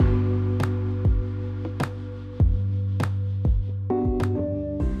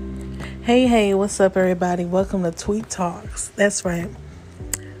Hey, what's up, everybody? Welcome to Tweet Talks. That's right.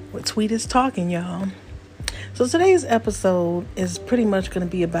 What Tweet is talking, y'all. So today's episode is pretty much going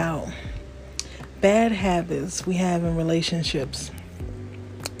to be about bad habits we have in relationships.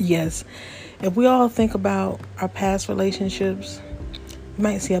 Yes, if we all think about our past relationships, you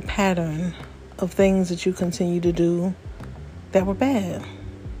might see a pattern of things that you continue to do that were bad.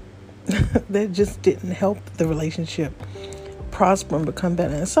 That just didn't help the relationship prosper and become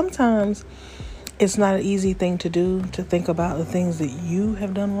better. And sometimes it's not an easy thing to do, to think about the things that you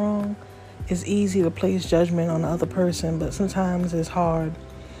have done wrong. It's easy to place judgment on the other person, but sometimes it's hard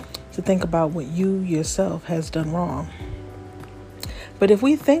to think about what you yourself has done wrong. But if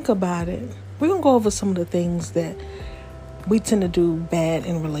we think about it, we're going to go over some of the things that we tend to do bad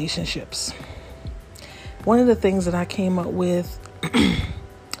in relationships. One of the things that I came up with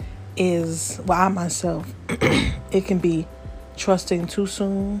is, I myself, it can be trusting too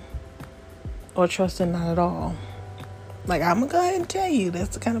soon or trusting not at all. Like, I'm going to go ahead and tell you, that's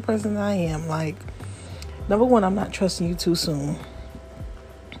the kind of person I am. Like, number one, I'm not trusting you too soon.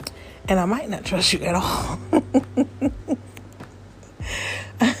 And I might not trust you at all.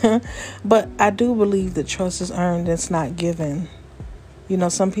 But I do believe that trust is earned, it's not given. You know,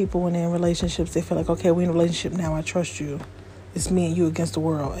 some people, when they're in relationships, they feel like, okay, we're in a relationship now, I trust you. It's me and you against the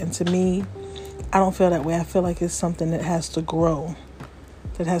world. And to me, I don't feel that way. I feel like it's something that has to grow,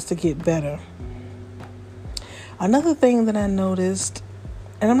 that has to get better. Another thing that I noticed,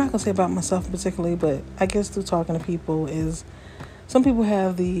 and I'm not going to say about myself particularly, but I guess through talking to people, is some people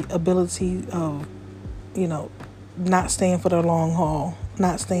have the ability of, not staying for the long haul,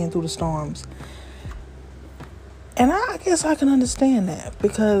 not staying through the storms. And I guess I can understand that,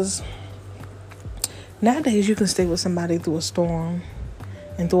 because nowadays you can stay with somebody through a storm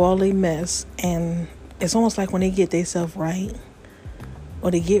and through all their mess, and it's almost like when they get themselves right, or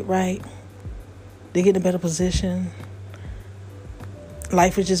they get right, they get in a better position,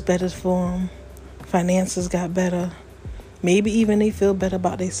 life is just better for them, finances got better, maybe even they feel better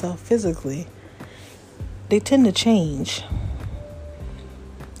about themselves physically, they tend to change.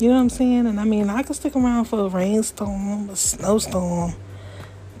 You know what I'm saying? And I mean, I can stick around for a rainstorm, a snowstorm,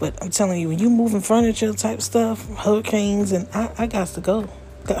 but I'm telling you, when you moving furniture type stuff, hurricanes, and I got to go.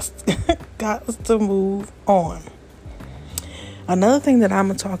 Got to move on. Another thing that I'm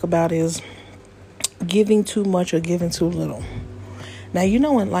going to talk about is giving too much or giving too little. Now, you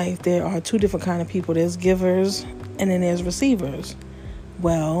know, in life, there are two different kind of people. There's givers and then there's receivers.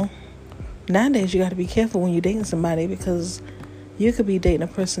 Well, nowadays, you got to be careful when you're dating somebody, because you could be dating a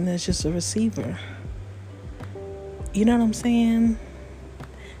person that's just a receiver. You know what I'm saying?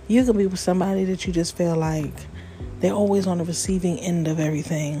 You could be with somebody that you just feel like they're always on the receiving end of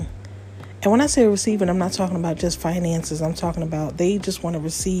everything. And when I say receiving, I'm not talking about just finances. I'm talking about they just want to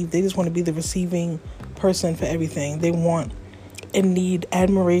receive. They just want to be the receiving person for everything. They want and need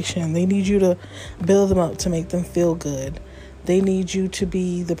admiration. They need you to build them up to make them feel good. They need you to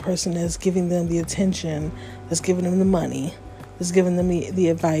be the person that's giving them the attention, that's giving them the money, that's giving them the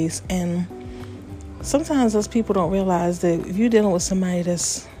advice. And sometimes those people don't realize that if you're dealing with somebody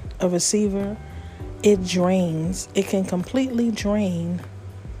that's a receiver, it drains. It can completely drain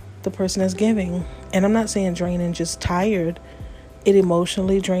the person that's giving. And I'm not saying draining just tired. It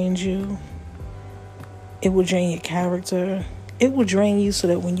emotionally drains you. It will drain your character. It will drain you so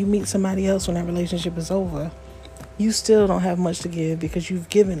that when you meet somebody else, when that relationship is over, you still don't have much to give, because you've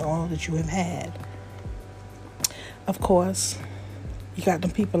given all that you have had. Of course, you got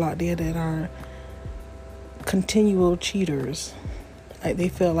them people out there that are continual cheaters. Like, they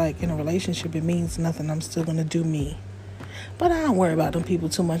feel like in a relationship it means nothing, I'm still going to do me. But I don't worry about them people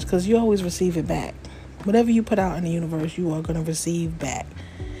too much, because you always receive it back. Whatever you put out in the universe, you are going to receive back.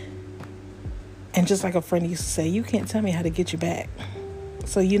 And just like a friend used to say, you can't tell me how to get you back.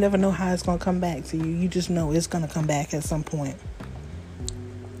 So you never know how it's going to come back to you. You just know it's going to come back at some point.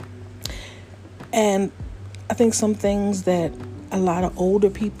 And I think some things that a lot of older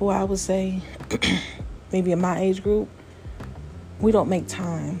people, I would say, maybe in my age group, we don't make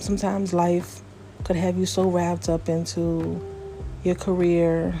time. Sometimes life could have you so wrapped up into your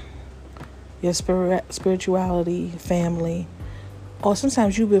career, your spirituality, family, or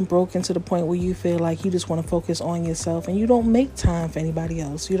sometimes you've been broken to the point where you feel like you just want to focus on yourself and you don't make time for anybody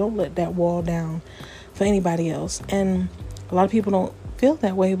else. You don't let that wall down for anybody else. And a lot of people don't feel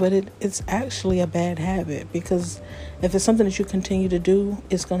that way, but it's actually a bad habit, because if it's something that you continue to do,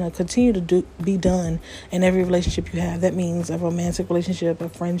 it's going to continue to be done in every relationship you have. That means a romantic relationship, a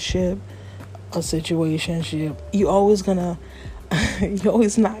friendship, a situationship. You're always gonna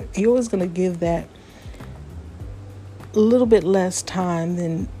give that a little bit less time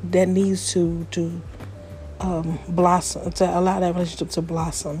than that needs to blossom, to allow that relationship to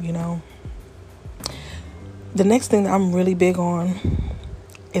blossom, you know. The next thing that I'm really big on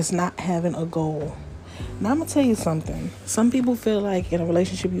is not having a goal. Now, I'm going to tell you something. Some people feel like in a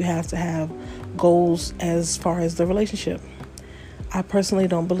relationship you have to have goals as far as the relationship. I personally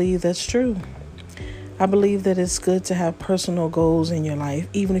don't believe that's true. I believe that it's good to have personal goals in your life.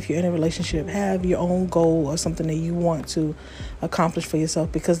 Even if you're in a relationship, have your own goal or something that you want to accomplish for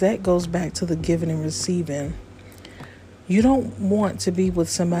yourself, because that goes back to the giving and receiving. You don't want to be with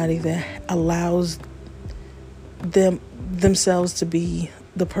somebody that allows themselves to be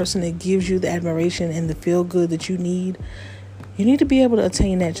the person that gives you the admiration and the feel good that you need. You need to be able to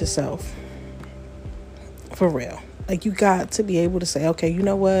attain that yourself. For real. Like, you got to be able to say, okay, you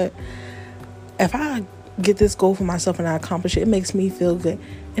know what? If I get this goal for myself and I accomplish it, it makes me feel good.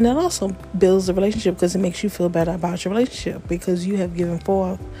 And it also builds the relationship, because it makes you feel better about your relationship, because you have given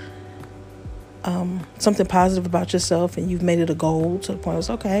forth something positive about yourself, and you've made it a goal to the point where it's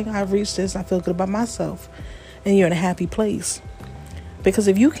okay, I've reached this, I feel good about myself, and you're in a happy place. Because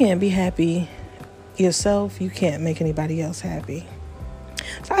if you can't be happy yourself, you can't make anybody else happy.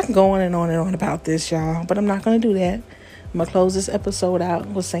 So I can go on and on and on about this, y'all, but I'm not going to do that. I'm going to close this episode out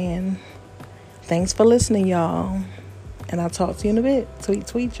with saying thanks for listening, y'all, and I'll talk to you in a bit.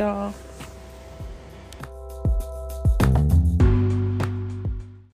 Tweet, y'all.